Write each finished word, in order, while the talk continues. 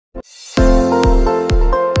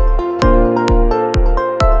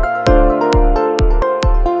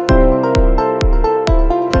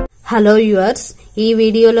Hello viewers, ఈ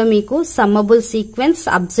వీడియోలో మీకు సమ్మబుల్ sequence,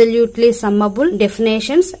 absolutely సమ్మబుల్,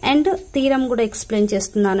 definitions and theorem కూడా ఎక్స్ప్లెయిన్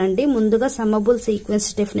చేస్తున్నానండి. ముందుగా సమ్మబుల్ సీక్వెన్స్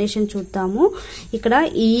డెఫినేషన్ చూద్దాము. ఇక్కడ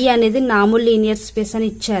ఈ అనేది నార్మల్ లీనియర్ స్పేస్ అని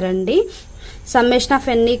ఇచ్చారండి. Summation of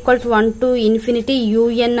n equal to 1 to infinity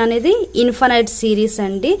un అనేది ఇన్ఫినైట్ సిరీస్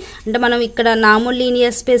అండి. అంటే మనం ఇక్కడ నార్మల్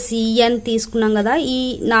లీనియర్ స్పేస్ en తీసుకున్నాం కదా, ఈ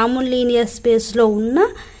నార్మల్ లీనియర్ స్పేస్ లో ఉన్న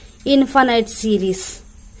ఇన్ఫినైట్ సిరీస్.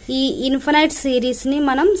 ఈ ఇన్ఫినైట్ సిరీస్ ని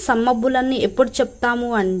మనం సమ్మబుల్ అని ఎప్పుడు చెప్తాము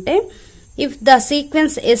అంటే, if the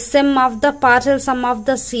sequence sm of the partial some of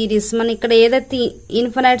the series, మనం ఇక్కడ ఏదైతే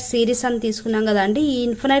ఇన్ఫినైట్ సిరీస్ అని తీసుకున్నాం కదా అండి, ఈ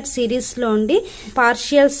ఇన్ఫినైట్ సిరీస్ లో ఉండి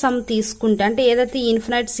పార్షియల్ సమ్ తీసుకుంటే, అంటే ఏదైతే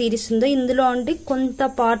ఇన్ఫినైట్ సిరీస్ ఉందో ఇందులో ఉండి కొంత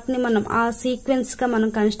పార్ట్ ని మనం ఆ సీక్వెన్స్ గా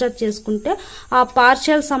మనం కన్సిడర్ చేసుకుంటే ఆ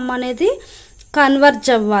పార్షియల్ సమ్ అనేది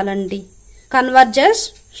కన్వర్జ్ అవ్వాలండి. కన్వర్జెస్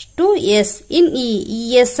టు ఎస్ ఇన్ ఈ. ఈ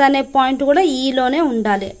ఎస్ అనే పాయింట్ కూడా ఈలోనే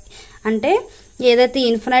ఉండాలి. అంటే ఏదైతే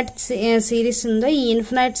ఇన్ఫినైట్ సిరీస్ ఉందో ఈ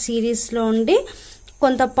ఇన్ఫినైట్ సిరీస్ లో ఉండి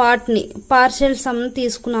కొంత పార్ట్ ని పార్షియల్ సమ్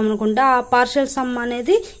తీసుకున్నాం అనుకుంటే, ఆ పార్షియల్ సమ్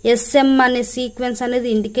అనేది ఎస్ఎం అనే సీక్వెన్స్ అనేది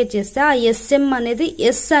ఇండికేట్ చేస్తే ఆ ఎస్ఎం అనేది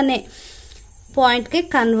ఎస్ అనే పాయింట్ కి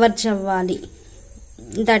కన్వర్జ్ అవ్వాలి.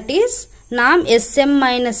 That is NAM S M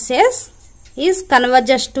minus yes is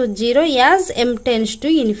converges to 0 as m tends to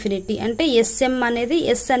infinity. అంటే sm అనేది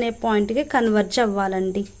s అనే పాయింట్ కి కన్వర్జ్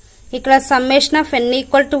అవ్వాలండి. ఇక్కడ summation of n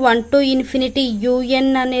equal to 1 to infinity un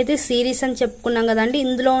అనేది సిరీస్ అని చెప్పుకున్నాం కదండి.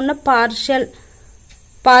 ఇందులో ఉన్న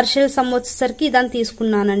పార్షియల్ సమ్ వచ్చేసరికి ఇదని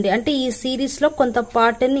తీసుకున్నానండి. అంటే ఈ సిరీస్ లో కొంత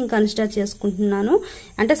పార్ట్ ని నేను కన్సిడర్ చేసుకుంటున్నాను.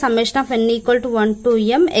 అంటే summation of n equal to 1 to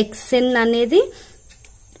m xn అనేది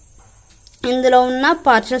ఇందులో ఉన్న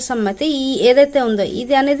పార్షియల్ సమ్ అయితే ఈ ఏదైతే ఉందో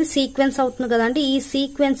ఇది అనేది సీక్వెన్స్ అవుతుంది కదండి. ఈ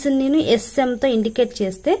సీక్వెన్స్ నేను ఎస్ఎం తో ఇండికేట్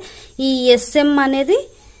చేస్తే ఈ ఎస్ఎం అనేది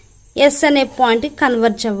ఎస్ అనే పాయింట్ కి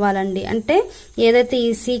కన్వర్జ్ అవ్వాలండి. అంటే ఏదైతే ఈ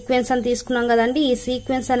సీక్వెన్స్ అని తీసుకున్నాం కదండి, ఈ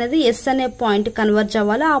సీక్వెన్స్ అనేది ఎస్ అనే పాయింట్ కన్వర్జ్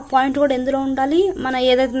అవ్వాలి. ఆ పాయింట్ కూడా ఎందులో ఉండాలి, మన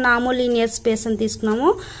ఏదైతే నార్మల్ లీనియర్ స్పేస్ అని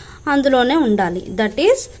తీసుకున్నామో అందులోనే ఉండాలి. That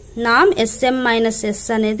is NAM S M minus yes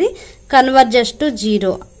అనేది కన్వర్జెస్ టు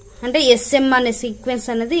 0. అంటే ఎస్ఎం అనే సీక్వెన్స్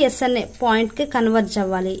అనేది ఎస్ అనే పాయింట్ కి కన్వర్జ్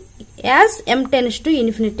అవ్వాలి as m tends to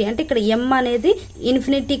infinity. అంటే ఇక్కడ m అనేది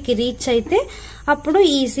ఇన్ఫినిటీకి రీచ్ అయితే అప్పుడు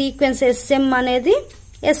ఈ సీక్వెన్స్ ఎస్ఎం అనేది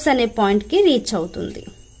ఎస్ అనే పాయింట్ కి రీచ్ అవుతుంది.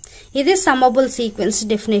 ఇది సమ్మబుల్ సీక్వెన్స్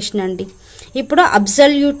డెఫినేషన్ అండి. ఇప్పుడు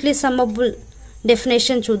అబ్సల్యూట్లీ సమ్మబుల్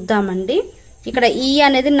డెఫినేషన్ చూద్దామండి. ఇక్కడ ఈ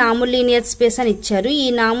అనేది నార్మల్ లీనియర్ స్పేస్ అని ఇచ్చారు. ఈ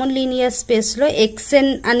నార్మల్ లీనియర్ స్పేస్ లో xn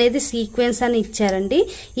అనేది సీక్వెన్స్ అని ఇచ్చారండి.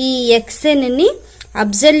 ఈ xn ని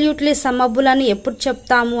అబ్సల్యూట్లీ సమ్మబుల్ అని ఎప్పుడు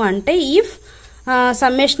చెప్తాము అంటే, if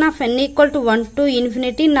summation of n equal to 1 to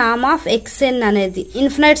infinity NAM of xn అనేది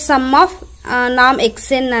infinite some of NAM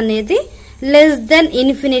xn అనేది లెస్ దెన్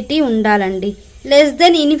ఇన్ఫినిటీ ఉండాలండి. లెస్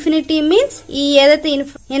దెన్ ఇన్ఫినిటీ మీన్స్ ఈ ఏదైతే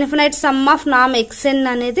infinite some of NAM xn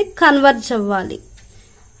అనేది కన్వర్జ్ అవ్వాలి.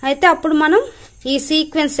 అయితే అప్పుడు మనం ఈ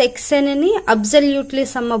సీక్వెన్స్ xn ని అబ్సల్యూట్లీ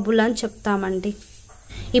సమ్మబుల్ అని చెప్తామండి.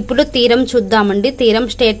 ఇప్పుడు థీరం చూద్దామండి. థీరం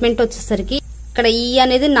స్టేట్మెంట్ వచ్చేసరికి ఇక్కడ ఈ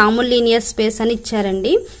అనేది నార్మల్ లీనియర్ స్పేస్ అని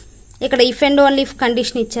ఇచ్చారండి. ఇక్కడ if and only if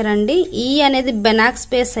condition ఇచ్చారండి. ఈ అనేది బెనాక్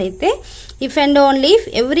స్పేస్ అయితే if and only if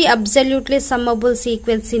every absolutely సమ్మబుల్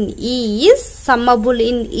sequence in ఈ ఈజ్ సమ్మబుల్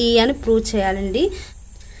ఇన్ ఈ అని ప్రూవ్ చేయాలండి.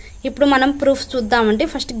 ఇప్పుడు మనం ప్రూఫ్ చూద్దామండి.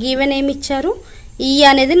 ఫస్ట్ గివెన్ ఏమి ఇచ్చారు, ఈ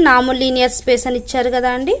అనేది నార్మల్ లీనియర్ స్పేస్ అని ఇచ్చారు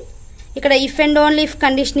కదా అండి. ఇక్కడ if and only if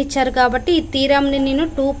condition ఇచ్చారు కాబట్టి ఈ థీరం ని నేను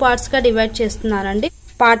 2 పార్ట్స్ గా డివైడ్ చేస్తున్నానండి.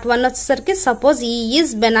 పార్ట్ 1 వచ్చేసరికి సపోజ్ ఈ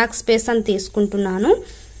ఈజ్ బెనాక్ స్పేస్ అని తీసుకుంటున్నాను.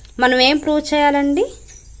 మనం ఏం ప్రూవ్ చేయాలండి,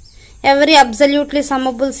 ఎవరీ అబ్సల్యూట్లీ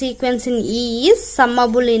సమ్మబుల్ సీక్వెన్స్ ఇన్ ఈ ఈజ్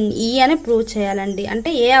సమ్మబుల్ ఇన్ ఈ అని ప్రూవ్ చేయాలండి. అంటే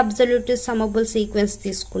ఏ అబ్సల్యూట్లీ సమ్మబుల్ సీక్వెన్స్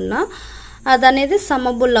తీసుకున్నా అదనేది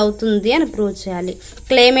సమ్మబుల్ అవుతుంది అని ప్రూవ్ చేయాలి.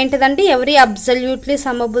 క్లెయిమ్ ఏంటిదంటే ఎవరీ అబ్సల్యూట్లీ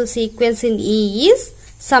సమ్మబుల్ సీక్వెన్స్ ఇన్ ఈ ఈజ్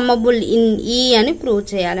సమ్మబుల్ ఇన్ ఈ అని ప్రూవ్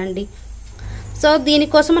చేయాలండి. సో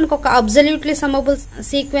దీనికోసం మనకు ఒక అబ్సల్యూట్లీ సమ్మబుల్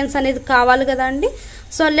సీక్వెన్స్ అనేది కావాలి కదా అండి.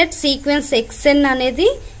 సో లెట్ సీక్వెన్స్ xn అనేది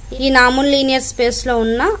ఈ నార్మల్ లీనియర్ స్పేస్ లో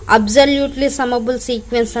ఉన్న అబ్సల్యూట్లీ సమ్మబుల్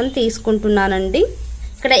సీక్వెన్స్ అని తీసుకుంటున్నానండి.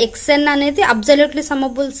 ఇక్కడ xn అనేది అబ్సల్యూట్లీ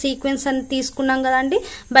సమ్మబుల్ సీక్వెన్స్ అని తీసుకున్నాం కదండి.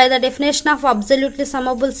 By the definition of absolutely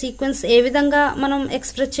సమ్మబుల్ sequence ఏ విధంగా మనం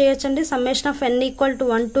ఎక్స్ప్రెస్ చేయొచ్చండి, summation of n equal to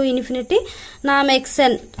 1 to infinity NAM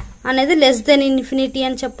xn అనేది లెస్ దెన్ ఇన్ఫినిటీ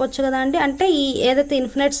అని చెప్పొచ్చు కదా అండి. అంటే ఈ ఏదైతే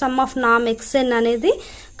infinite some of NAM xn అనేది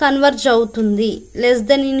కన్వర్జ్ అవుతుంది. Less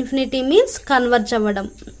than infinity means converge అవ్వడం.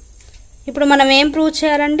 ఇప్పుడు మనం ఏం ప్రూవ్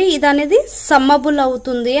చేయాలండి, ఇది అనేది సమ్మబుల్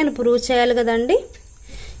అవుతుంది అని ప్రూవ్ చేయాలి కదండి.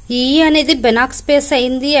 ఈ అనేది బెనాక్ స్పేస్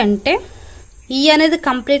అయింది అంటే ఈ అనేది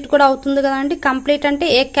కంప్లీట్ కూడా అవుతుంది కదా అండి. కంప్లీట్ అంటే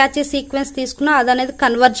ఏ క్యాచీ సీక్వెన్స్ తీసుకున్నా అది అనేది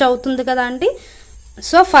కన్వర్జ్ అవుతుంది కదా అండి.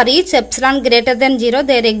 So for each epsilon greater than 0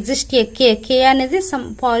 there exist A k అనేది some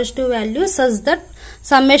positive value such that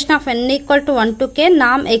summation of n equal to 1 to k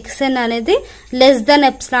NAM xn అనేది లెస్ దెన్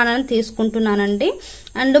ఎప్సిలాన్ అని తీసుకుంటున్నానండి.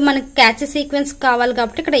 అండ్ మనకి క్యాచ్ సీక్వెన్స్ కావాలి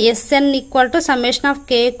కాబట్టి ఇక్కడ sn equal to summation of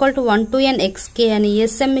k equal to 1 to n xk అని,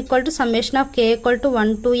 sm equal to summation of k equal to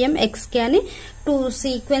 1 to m xk అని 2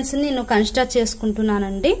 sequence ని నేను కన్సిడర్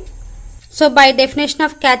చేసుకుంటున్నానండి. So by definition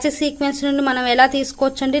of catch sequence నుండి మనం ఎలా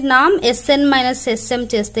తీసుకోవచ్చండి, నామ్ sn మైనస్ sm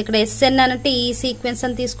చేస్తే ఇక్కడ sn అంటే ఈ సీక్వెన్స్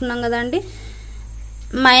అని తీసుకున్నాం కదండి,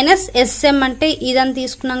 మైనస్ sm అంటే ఇదని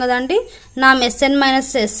తీసుకున్నాం కదండి. నామ్ sn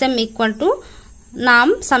minus sm equal to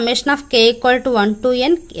NAM summation of k equal to 1 to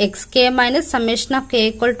n xk minus summation of k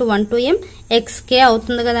equal to 1 to m xk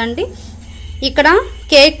అవుతుంది కదండి. ఇక్కడ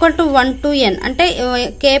k equal to 1 to n అంటే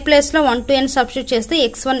k ప్లేస్ లో 1 to n substitute చేస్తే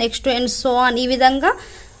x1 x2 and so on ఈ విధంగా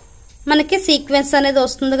మనకి sequence అనేది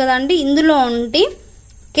వస్తుంది కదండి. ఇందులో ఉండి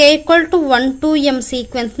k equal to 1 to m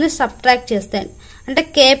sequence ని సబ్ట్రాక్ట్ చేస్తాయి అంటే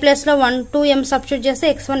k ప్లేస్ లో 1 to m సబ్స్టిట్యూట్ చేస్తే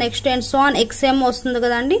x1 x2 and so on xm వస్తుంది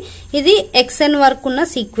కదండి. ఇది xn వరకు ఉన్న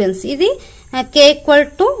సీక్వెన్స్, ఇది k equal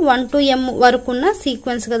to 1 to m వరకు ఉన్న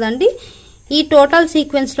సీక్వెన్స్ కదండి. ఈ టోటల్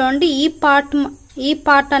సీక్వెన్స్ లో ఉండి ఈ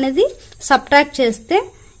పార్ట్ అనేది సబ్ట్రాక్ట్ చేస్తే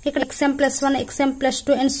ఇక్కడ xm plus 1 xm plus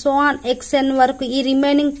 2 and so on xn వరకు ఈ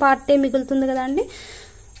రిమైనింగ్ పార్టే మిగులుతుంది కదండి.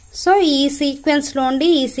 సో ఈ సీక్వెన్స్ లో ఉండి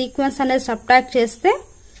ఈ సీక్వెన్స్ అనేది సబ్ట్రాక్ట్ చేస్తే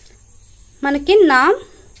మనకి నా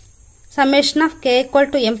summation of k equal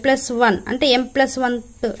to m plus 1 అంటే m ప్లస్ 1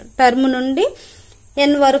 టర్మ్ నుండి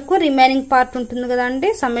n వరకు రిమైనింగ్ పార్ట్ ఉంటుంది కదండి.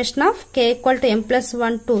 Summation of k equal to m plus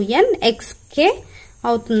 1 to n xk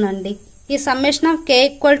అవుతుందండి. ఈ summation of k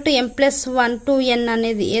equal to m plus 1 to n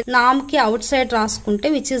అనేది నామ్ కి out side రాసుకుంటే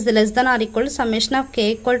which is less than are equal to summation of k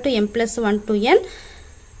equal to m plus 1 to n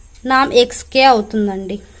NAM xk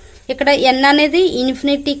అవుతుందండి. ఇక్కడ n అనేది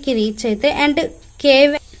ఇన్ఫినిటీకి reach అయితే and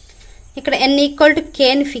k ఇక్కడ n equal to k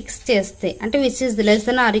ని fix చేస్తే అంటే which is less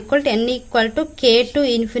than are equal to n equal to k to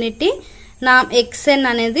infinity నా xn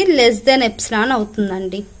అనేది లెస్ దెన్ ఎప్సిలాన్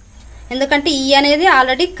అవుతుందండి. ఎందుకంటే ఈ అనేది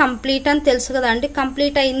ఆల్రెడీ కంప్లీట్ అని తెలుసు కదండి.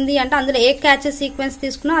 కంప్లీట్ అయింది అంటే అందులో ఏ క్యాచ్ సీక్వెన్స్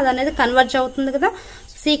తీసుకున్నా అది అనేది కన్వర్జ్ అవుతుంది కదా.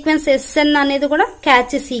 సీక్వెన్స్ sn అనేది కూడా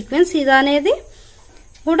క్యాచ్ సీక్వెన్స్, ఇది అనేది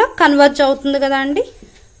కూడా కన్వర్జ్ అవుతుంది కదా అండి.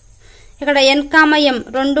 ఇక్కడ n, m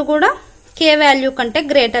రెండు కూడా k వాల్యూ కంటే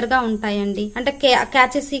గ్రేటర్ గా ఉంటాయండి. అంటే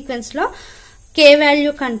క్యాచ్ సీక్వెన్స్ లో k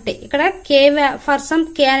వాల్యూ కంటే ఇక్కడ ఫర్ సమ్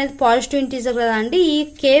k అనేది పాజిటివ్ ఇంటీజర్ కదా అండి. ఈ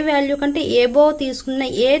k వాల్యూ కంటే ఏబో తీసుకున్న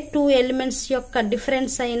ఏ 2 ఎలిమెంట్స్ యొక్క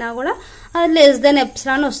డిఫరెన్స్ అయినా కూడా అది లెస్ దెన్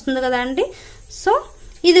ఎప్సిలాన్ వస్తుంది కదా అండి. సో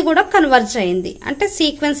ఇది కూడా కన్వర్జ్ అయింది అంటే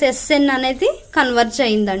సీక్వెన్స్ sn అనేది కన్వర్జ్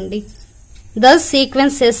అయిందండి. దస్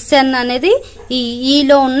సీక్వెన్స్ sn అనేది ఈ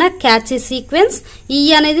లో ఉన్న క్యాచ్ సీక్వెన్స్. ఈ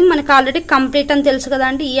అనేది మనకు ఆల్రెడీ కంప్లీట్ అని తెలుసు కదా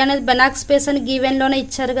అండి. ఈ అనేది బెనాక్ స్పేస్ అని గివెన్ లోనే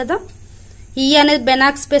ఇచ్చారు కదా. ఈ అనేది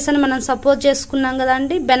బెనాక్ స్పేస్ అని మనం సపోజ్ చేసుకున్నాం కదా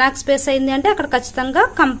అండి. బెనాక్ స్పేస్ అయింది అంటే అక్కడ ఖచ్చితంగా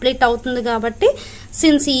కంప్లీట్ అవుతుంది కాబట్టి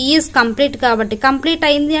సిన్స్ ఈ ఈజ్ కంప్లీట్ కాబట్టి కంప్లీట్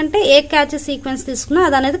అయింది అంటే ఏ క్యాచ్ సీక్వెన్స్ తీసుకున్నా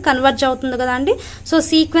అది అనేది కన్వర్జ్ అవుతుంది కదా అండి. సో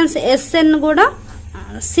సీక్వెన్స్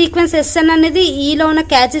sn అనేది ఈలో ఉన్న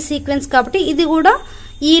క్యాచ్ సీక్వెన్స్ కాబట్టి ఇది కూడా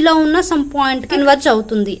ఈలో ఉన్న సమ్ పాయింట్ కన్వర్జ్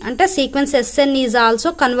అవుతుంది అంటే sequence sn is also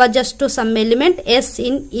converges to some element s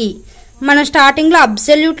in e. మనం స్టార్టింగ్ లో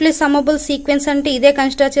అబ్సల్యూట్లీ సమ్మబుల్ సీక్వెన్స్ అంటే ఇదే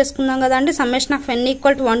కన్సిడర్ చేసుకున్నాం కదా అండి. Summation of n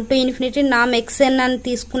equal to 1 to infinity NAM xn అని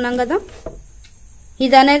తీసుకున్నాం కదా.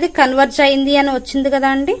 ఇది అనేది కన్వర్జ్ అయింది అని వచ్చింది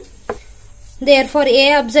కదా అండి. దేర్ఫోర్ ఏ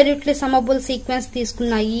అబ్సల్యూట్లీ సమ్మబుల్ సీక్వెన్స్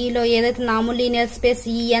తీసుకున్నా ఈలో ఏదైతే నాము లీనియర్ స్పేస్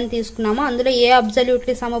ఈ అని తీసుకున్నామో అందులో ఏ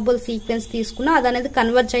అబ్సల్యూట్లీ సమ్మబుల్ సీక్వెన్స్ తీసుకున్నా అది అనేది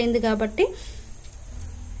కన్వర్జ్ అయింది కాబట్టి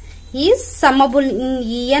ఈ సమ్మబుల్ ఇన్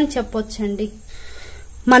ఈ అని చెప్పొచ్చండి.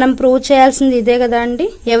 మనం ప్రూవ్ చేయాల్సింది ఇదే కదా అండి.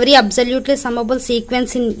 ఎవరీ అబ్సల్యూట్లీ సమ్మబుల్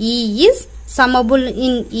సీక్వెన్స్ ఇన్ ఈ ఈజ్ సమ్మబుల్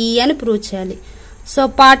ఇన్ ఈ అని ప్రూవ్ చేయాలి. సో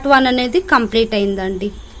పార్ట్ 1 అనేది కంప్లీట్ అయిందండి.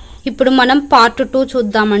 ఇప్పుడు మనం పార్ట్ 2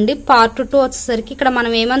 చూద్దామండి. పార్ట్ 2 వచ్చేసరికి ఇక్కడ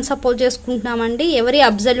మనం ఏమని suppose చేసుకుంటున్నామండి, every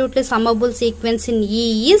absolutely సమ్మబుల్ sequence in ఈ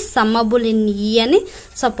ఈజ్ సమ్మబుల్ ఇన్ ఈ అని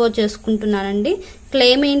సపోజ్ చేసుకుంటున్నానండి.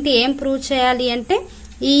 క్లెయిమ్ ఏంటి, ఏం ప్రూవ్ చేయాలి అంటే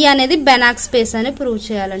ఈ అనేది బెనాక్ స్పేస్ అని ప్రూవ్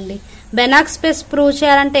చేయాలండి. బెనాక్ స్పేస్ ప్రూవ్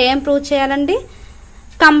చేయాలంటే ఏం ప్రూవ్ చేయాలండి,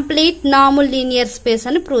 కంప్లీట్ నార్మల్ లీనియర్ స్పేస్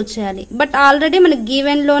అని ప్రూవ్ చేయాలి. బట్ ఆల్రెడీ మనకి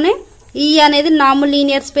గివెన్ లోనే ఈ అనేది నార్మల్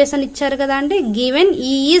లీనియర్ స్పేస్ అని ఇచ్చారు కదా అండి. గివెన్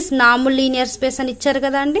ఈ ఈజ్ నార్మల్ లీనియర్ స్పేస్ అని ఇచ్చారు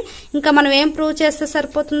కదా అండి. ఇంకా మనం ఏం ప్రూవ్ చేస్తే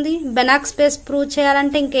సరిపోతుంది, బెనాక్ స్పేస్ ప్రూవ్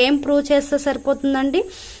చేయాలంటే ఇంకేం ప్రూవ్ చేస్తే సరిపోతుందండి,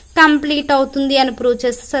 కంప్లీట్ అవుతుంది అని ప్రూవ్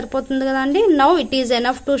చేస్తే సరిపోతుంది కదండి. Now it is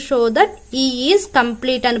enough to show that ఈ ఈజ్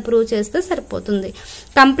కంప్లీట్ అని ప్రూవ్ చేస్తే సరిపోతుంది.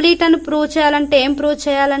 కంప్లీట్ అని ప్రూవ్ చేయాలంటే ఏం ప్రూవ్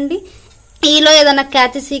చేయాలండి, ఈలో ఏదైనా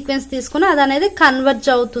క్యాచ్ సీక్వెన్స్ తీసుకుని అది అనేది కన్వర్జ్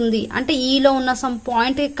అవుతుంది అంటే ఈలో ఉన్న సమ్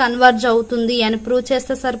పాయింట్ కన్వర్జ్ అవుతుంది అని ప్రూవ్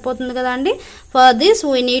చేస్తే సరిపోతుంది కదా అండి. For this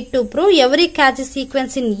we need to prove every catch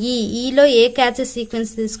sequence in ఈలో ఏ క్యాచ్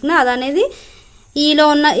సీక్వెన్స్ తీసుకున్నా అది అనేది ఈలో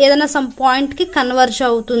ఉన్న ఏదైనా సమ్ పాయింట్ కి కన్వర్జ్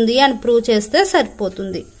అవుతుంది అని ప్రూవ్ చేస్తే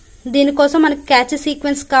సరిపోతుంది. దీనికోసం మనకి క్యాచ్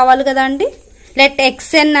సీక్వెన్స్ కావాలి కదా అండి. లెట్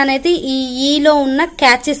xn అనేది ఈ ఈలో ఉన్న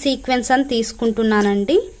క్యాచ్ సీక్వెన్స్ అని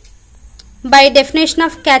తీసుకుంటున్నానండి. By definition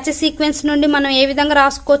of catch sequence నుండి మనం ఏ విధంగా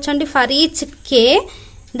రాసుకోవచ్చు అండి, for each K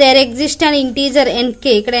there exist an integer nk,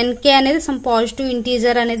 ఇక్కడ nk అనేది సమ్ పాజిటివ్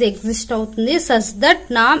ఇంటీజర్ అనేది ఎగ్జిస్ట్ అవుతుంది, such that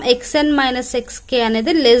NAM xn minus xk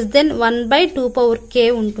అనేది లెస్ దెన్ 1/2k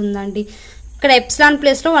ఉంటుందండి. ఇక్కడ ఎప్సిలాన్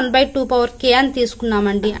ప్లేస్ లో 1/2k అని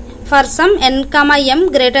తీసుకున్నామండి. For some n, m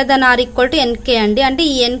greater than are equal to nk అండి. అంటే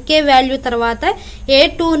ఈ nk వాల్యూ తర్వాత ఏ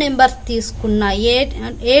 2 నెంబర్స్ తీసుకున్నా, ఏ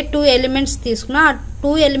 2 ఎలిమెంట్స్ తీసుకున్నా ఆ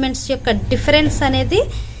 2 ఎలిమెంట్స్ యొక్క డిఫరెన్స్ అనేది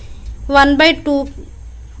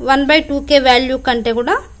 1/2k వాల్యూ కంటే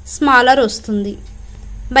కూడా స్మాలర్ వస్తుంది.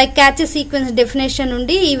 బై క్యాచ్ సీక్వెన్స్ డెఫినేషన్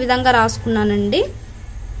నుండి ఈ విధంగా రాసుకున్నానండి.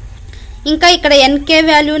 ఇంకా ఇక్కడ nk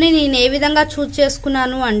వాల్యూని నేను ఏ విధంగా చూస్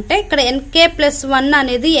చేసుకున్నాను అంటే, ఇక్కడ nk+1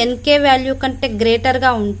 అనేది nk వాల్యూ కంటే గ్రేటర్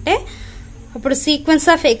గా ఉంటే అప్పుడు సీక్వెన్స్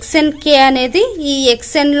ఆఫ్ xnk అనేది ఈ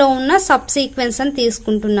xn లో ఉన్న సబ్ సీక్వెన్స్ అని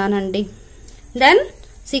తీసుకుంటున్నానండి. Then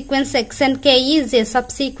sequence xnk is a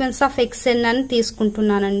sub sequence of xn అని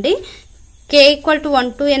తీసుకుంటున్నానండి. k = 1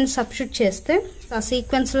 to n సబ్స్టిట్యూట్ చేస్తే, ఆ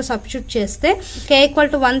సీక్వెన్స్ లో సబ్స్టిట్యూట్ చేస్తే k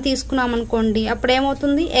 = 1 తీసుకున్నాం అనుకోండి, అప్పుడు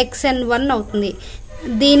ఏమవుతుంది, xn1 అవుతుంది.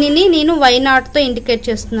 దీనిని నేను y0 తో ఇండికేట్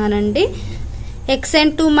చేస్తున్నానండి.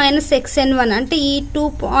 xn2 మైనస్ xn1 అంటే ఈ 2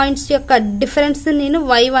 పాయింట్స్ యొక్క డిఫరెన్స్ నేను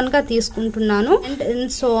y1 గా తీసుకుంటున్నాను.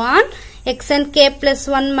 And so on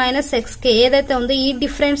xnk+1 minus xk ఏదైతే ఉందో ఈ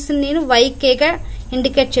డిఫరెన్స్ నేను yk గా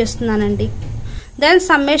ఇండికేట్ చేస్తున్నానండి. Then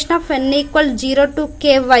summation of n = 0 to k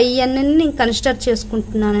yn ని నేను కన్సిడర్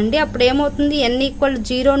చేసుకుంటున్నానండి. అప్పుడు ఏమవుతుంది, n =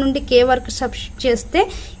 0 నుండి k వరకు సబ్స్టిట్యూట్ చేస్తే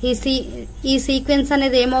ఈ సీక్వెన్స్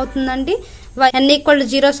అనేది ఏమవుతుందండి, n =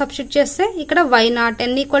 0 సబ్స్టిట్యూట్ చేస్తే ఇక్కడ y0,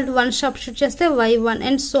 n = 1 సబ్స్టిట్యూట్ చేస్తే y1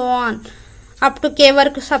 and so on up to k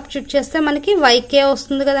వరకు సబ్స్టిట్యూట్ చేస్తే మనకి yk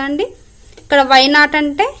వస్తుంది కదా అండి. ఇక్కడ y0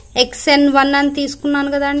 అంటే xn1 అని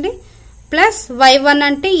తీసుకున్నాను కదా అండి, ప్లస్ y1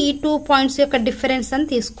 అంటే ఈ 2 పాయింట్స్ యొక్క డిఫరెన్స్ అని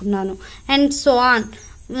తీసుకున్నాను. And so on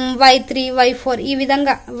y3, y4 ఈ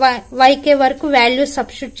విధంగా yk వరకు వాల్యూ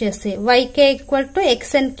సబ్స్టిట్యూట్ చేస్తే yk =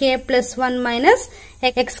 xnk+1 మైనస్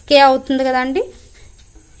xk అవుతుంది కదా అండి.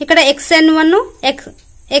 ఇక్కడ xn1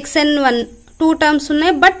 2 టర్మ్స్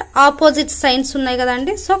ఉన్నాయి, బట్ ఆపోజిట్ సైన్స్ ఉన్నాయి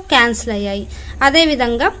కదండి, సో క్యాన్సిల్ అయ్యాయి. అదే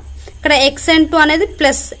విధంగా ఇక్కడ xn2 అనేది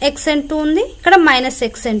ప్లస్ xn2 ఉంది, ఇక్కడ మైనస్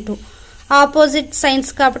xn2 ఆపోజిట్ సైన్స్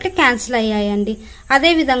కాబట్టి క్యాన్సిల్ అయ్యాయండి.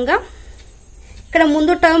 అదే విధంగా ఇక్కడ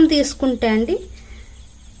ముందు టర్మ్ తీసుకుంటే అండి,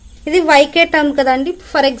 ఇది yk టర్మ్ కదండి.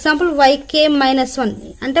 ఫర్ ఎగ్జాంపుల్ yk-1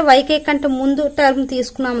 అంటే yk కంటే ముందు టర్మ్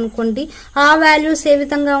తీసుకున్నాం అనుకోండి, ఆ వాల్యూస్ ఏ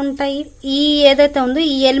విధంగా ఉంటాయి, ఈ ఏదైతే ఉందో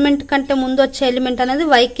ఈ ఎలిమెంట్ కంటే ముందు వచ్చే ఎలిమెంట్ అనేది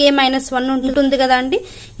yk-1 ఉంటుంది కదా అండి.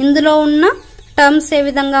 ఇందులో ఉన్న టర్మ్స్ ఏ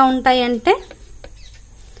విధంగా ఉంటాయి అంటే,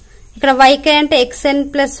 ఇక్కడ yk అంటే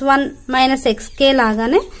xn+1 మైనస్ xk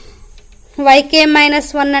లాగానే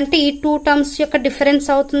yk-1 అంటే ఈ 2 టర్మ్స్ యొక్క డిఫరెన్స్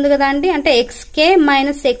అవుతుంది కదా అండి. అంటే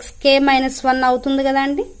xk-1 అవుతుంది కదా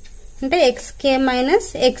అండి. అంటే xk-1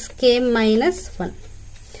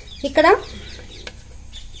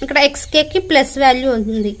 ఇక్కడ xk కి ప్లస్ వాల్యూ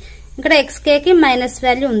ఉంది, ఇక్కడ xk కి మైనస్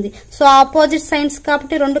వాల్యూ ఉంది. సో ఆపోజిట్ సైన్స్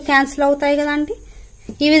కాబట్టి రెండు క్యాన్సిల్ అవుతాయి కదా అండి.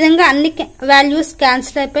 ఈ విధంగా అన్ని వాల్యూస్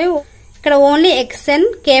క్యాన్సిల్ అయిపోయి ఇక్కడ ఓన్లీ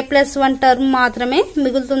xnk+1 టర్మ్ మాత్రమే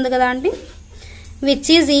మిగులుతుంది కదా అండి, which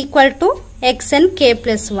is equal to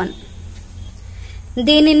xnk+1.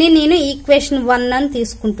 దీనిని నేను ఈక్వేషన్ 1 అని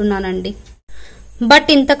తీసుకుంటున్నానండి. బట్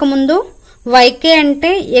ఇంతకు ముందు yk అంటే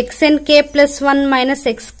xnk+1 మైనస్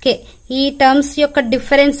xk ఈ టర్మ్స్ యొక్క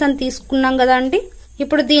డిఫరెన్స్ అని తీసుకున్నాం కదా అండి.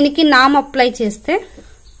 ఇప్పుడు దీనికి నామ్ అప్లై చేస్తే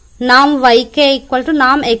నామ్ yk =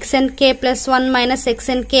 నామ్ xnk+1 మైనస్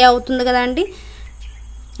xnk అవుతుంది కదా అండి.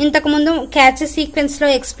 ఇంతకు ముందు క్యాచ్ సీక్వెన్స్ లో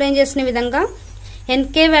ఎక్స్ప్లెయిన్ చేసిన విధంగా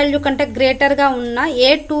nk వాల్యూ కంటే గ్రేటర్ గా ఉన్న ఏ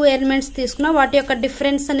 2 ఎలిమెంట్స్ తీసుకున్నా వాటి యొక్క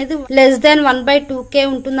డిఫరెన్స్ అనేది లెస్ దెన్ 1/2k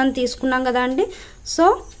ఉంటుందని తీసుకున్నాం కదా అండి. సో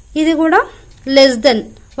ఇది కూడా లెస్ దెన్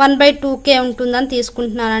 1/2k ఉంటుందని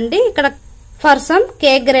తీసుకుంటున్నానండి. ఇక్కడ for some k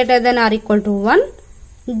greater than are equal to 1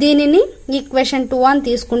 దీనిని ఈక్వేషన్ 2 అని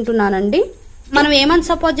తీసుకుంటున్నానండి. మనం ఏమని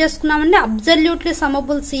సపోజ్ చేసుకున్నామండి, అబ్సల్యూట్లీ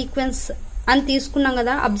సమ్మబుల్ సీక్వెన్స్ అని తీసుకున్నాం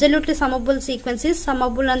కదా. అబ్సల్యూట్లీ సమ్మబుల్ సీక్వెన్స్ ఇస్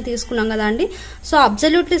సమ్మబుల్ అని తీసుకున్నాం కదా అండి. సో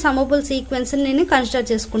అబ్సల్యూట్లీ సమ్మబుల్ సీక్వెన్స్ నేను కన్సిడర్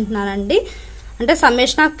చేసుకుంటున్నానండి. అంటే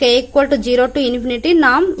summation of k = 0 to ∞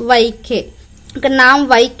 NAM yk, ఇక్కడ నామ్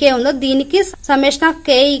yk ఉందో దీనికి సమ్మేషన్ ఆఫ్ k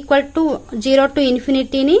 = 0 to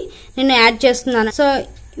 ∞ ని నేను యాడ్ చేస్తున్నాను. So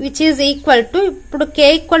which is equal to, ఇప్పుడు k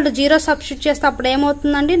 = 0 సబ్స్టిట్యూట్ చేస్తే అప్పుడు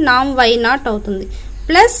ఏమవుతుందండి, నామ్ y0 అవుతుంది.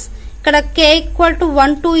 ప్లస్ ఇక్కడ k =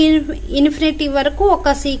 1 to ∞ వరకు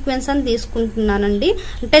ఒక సీక్వెన్స్ అని తీసుకుంటున్నానండి.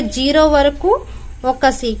 అంటే 0 వరకు ఒక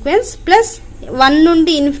సీక్వెన్స్ ప్లస్ 1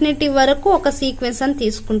 నుండి ఇన్ఫినిటీ వరకు ఒక సీక్వెన్స్ అని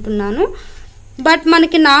తీసుకుంటున్నాను. బట్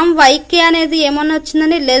మనకి నామ్ yk అనేది ఏమన్నా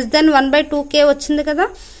వచ్చిందని <1/2k వచ్చింది కదా.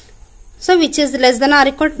 So which is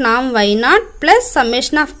 <= NAM y0 plus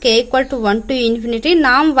summation of k = 1 to infinity.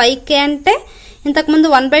 NAM yk అంటే ఇంతకుముందు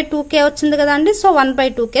 1/2k వచ్చింది కదండి. సో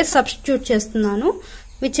 1/2k సబ్స్టిట్యూట్ చేస్తున్నాను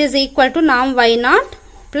which is equal to NAM y0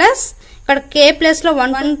 plus ఇక్కడ k ప్లస్ లో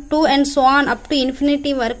 1 2 and so on up to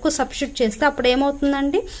infinity వరకు substitute చేస్తే అప్పుడు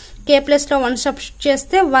ఏమవుతుందండి, k ప్లస్ లో 1 సబ్స్టిట్యూట్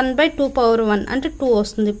చేస్తే 1/2^1 అంటే 2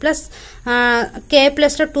 వస్తుంది. ప్లస్ k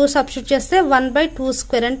ప్లస్ లో 2 సబ్స్టిట్యూట్ చేస్తే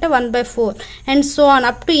 1/2² అంటే 1/4 and so on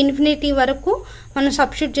up to infinity వరకు మనం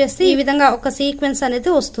సబ్స్టిట్యూట్ చేస్తే ఈ విధంగా ఒక సీక్వెన్స్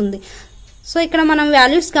అనేది వస్తుంది. సో ఇక్కడ మనం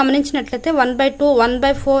వాల్యూస్ గమనించినట్లయితే 1/2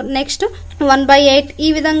 1/4 నెక్స్ట్ 1/8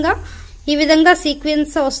 ఈ విధంగా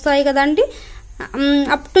సీక్వెన్స్ వస్తాయి కదండి.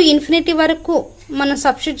 అప్ టు ఇన్ఫినిటీ వరకు మనం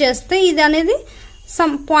సబ్స్టిట్యూట్ చేస్తే ఇది అనేది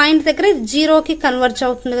సమ్ పాయింట్ దగ్గర 0కి కన్వర్జ్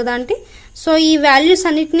అవుతుంది కదండి. సో ఈ వాల్యూస్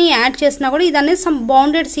అన్నిటిని యాడ్ చేసినా కూడా ఇది అనేది సమ్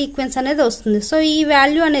బౌండెడ్ సీక్వెన్స్ అనేది వస్తుంది. సో ఈ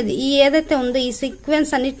వాల్యూ అనేది ఈ ఏదైతే ఉందో ఈ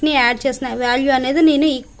సీక్వెన్స్ అన్నిటిని యాడ్ చేసిన వాల్యూ అనేది నేను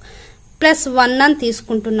 +1 అని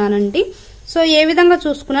తీసుకుంటున్నానండి. సో ఏ విధంగా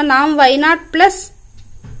చూసుకున్నా నామ్ y0 ప్లస్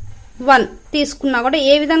 1 తీసుకున్నా కూడా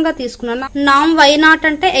ఏ విధంగా తీసుకున్నా నామ్ y0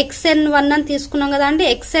 అంటే xn1 అని తీసుకున్నాం కదా అండి.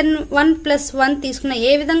 xn1 ప్లస్ 1 తీసుకున్నా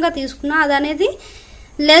ఏ విధంగా తీసుకున్నా అది అనేది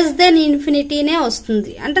 =∞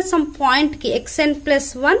 వస్తుంది. అంటే సమ్ పాయింట్ కి xn ప్లస్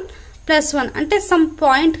 1 అంటే సమ్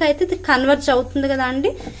పాయింట్ కి అయితే ఇది కన్వర్జ్ అవుతుంది కదా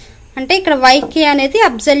అండి. అంటే ఇక్కడ yk అనేది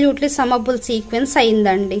అబ్సల్యూట్లీ సమ్మబుల్ సీక్వెన్స్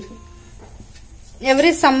అయిందండి. ఎవ్రీ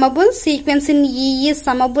సమ్మబుల్ సీక్వెన్స్ ఇన్ ఈ ఈజ్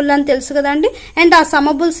సమ్మబుల్ అని తెలుసు కదండి. అండ్ ఆ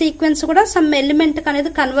సమ్మబుల్ సీక్వెన్స్ కూడా సమ్ ఎలిమెంట్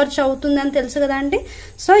అనేది కన్వర్జ్ అవుతుంది అని తెలుసు కదండి.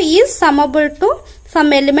 So is సమ్మబుల్ to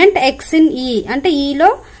some element X in ఈ అంటే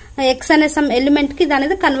ఈలో ఎక్స్ అనే సమ్ ఎలిమెంట్ కి ఇది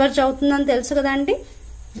అనేది కన్వర్జ్ అవుతుంది అని తెలుసు కదండి.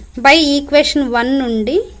 బై ఈక్వేషన్ 1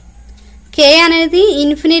 నుండి k అనేది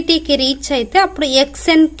ఇన్ఫినిటీకి రీచ్ అయితే అప్పుడు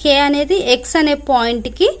xn k అనేది x అనే పాయింట్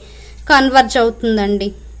కి కన్వర్జ్ అవుతుందండి.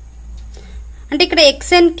 అంటే ఇక్కడ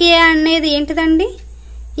xnk అనేది ఏంటిదండి,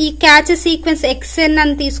 ఈ క్యాచ్ సీక్వెన్స్ xn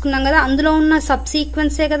అని తీసుకున్నాం కదా, అందులో ఉన్న సబ్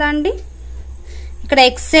సీక్వెన్సే కదా అండి. ఇక్కడ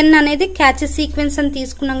xn అనేది క్యాచ్ సీక్వెన్స్ అని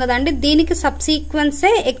తీసుకున్నాం కదా అండి, దీనికి సబ్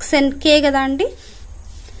సీక్వెన్సే xnk కదా అండి.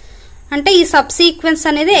 అంటే ఈ సబ్ సీక్వెన్స్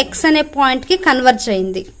అనేది x అనే పాయింట్ కి కన్వర్జ్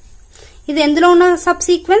అయింది. ఇది ఎందులో ఉన్న సబ్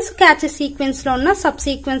సీక్వెన్స్, క్యాచ్ సీక్వెన్స్ లో ఉన్న సబ్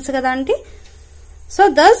సీక్వెన్స్ కదా అండి. So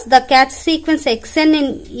thus the catch sequence xn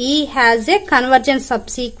in E has a convergent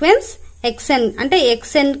sub sequence xn అంటే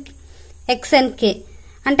xnk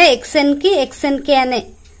అంటే xnk అనే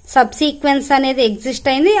సబ్ సీక్వెన్స్ అనేది ఎగ్జిస్ట్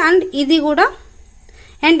అయింది. అండ్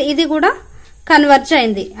ఇది కూడా కన్వర్జ్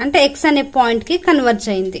అయింది అంటే x అనే పాయింట్ కి కన్వర్జ్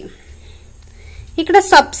అయింది. ఇక్కడ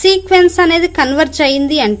సబ్ సీక్వెన్స్ అనేది కన్వర్జ్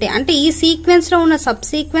అయింది అంటే ఈ సీక్వెన్స్ లో ఉన్న సబ్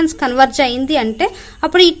సీక్వెన్స్ కన్వర్జ్ అయింది అంటే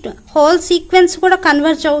అప్పుడు ఈ హోల్ సీక్వెన్స్ కూడా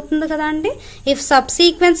కన్వర్జ్ అవుతుంది కదా అండి. If sub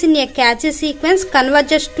sequence in a catch sequence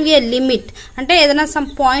converges to A limit అంటే ఏదైనా సమ్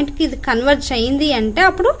పాయింట్ కి ఇది కన్వర్జ్ అయింది అంటే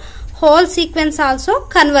అప్పుడు హోల్ సీక్వెన్స్ ఆల్సో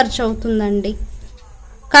కన్వర్జ్ అవుతుందండి.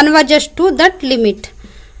 కన్వర్జెస్ టు దట్ లిమిట్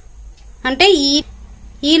అంటే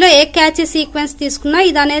ఈలో ఏ క్యాచ్ సీక్వెన్స్ తీసుకున్నా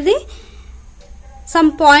ఇది అనేది సమ్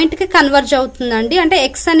పాయింట్ కి కన్వర్జ్ అవుతుందండి. అంటే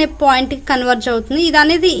x అనే పాయింట్ కి కన్వర్జ్ అవుతుంది. ఇది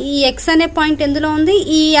అనేది ఈ x అనే పాయింట్ ఎందులో ఉంది,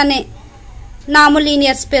 ఈ అనే నార్మల్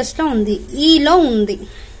లీనియర్ స్పేస్ లో ఉంది, ఈలో ఉంది.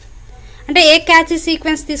 అంటే ఏ క్యాచ్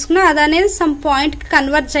సీక్వెన్స్ తీసుకున్నా అది అనేది సమ్ పాయింట్ కి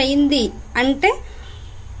కన్వర్జ్ అయింది అంటే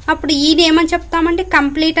అప్పుడు ఈని ఏమని చెప్తామండి,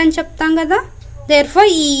 కంప్లీట్ అని చెప్తాం కదా. దేర్ఫోర్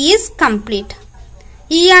ఈ ఈజ్ కంప్లీట్.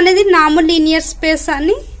 ఈ అనేది నార్మల్ లీనియర్ స్పేస్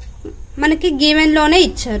అని మనకి గివెన్ లోనే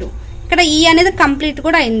ఇచ్చారు. ఇక్కడ ఈ అనేది కంప్లీట్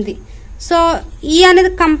కూడా అయింది. సో ఈ అనేది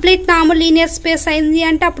కంప్లీట్ నార్మల్ లీనియర్ స్పేస్ అయింది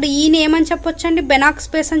అంటే అప్పుడు ఈని ఏమని చెప్పొచ్చు అండి, బెనాక్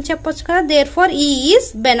స్పేస్ అని చెప్పొచ్చు కదా. దేర్ఫోర్ ఈ ఈజ్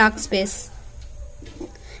బెనాక్ స్పేస్.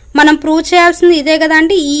 మనం ప్రూవ్ చేయాల్సింది ఇదే కదా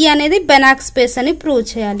అండి, ఈ అనేది బెనాక్ స్పేస్ అని ప్రూవ్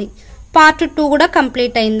చేయాలి. పార్ట్ 2 కూడా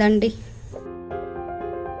కంప్లీట్ అయిందండి.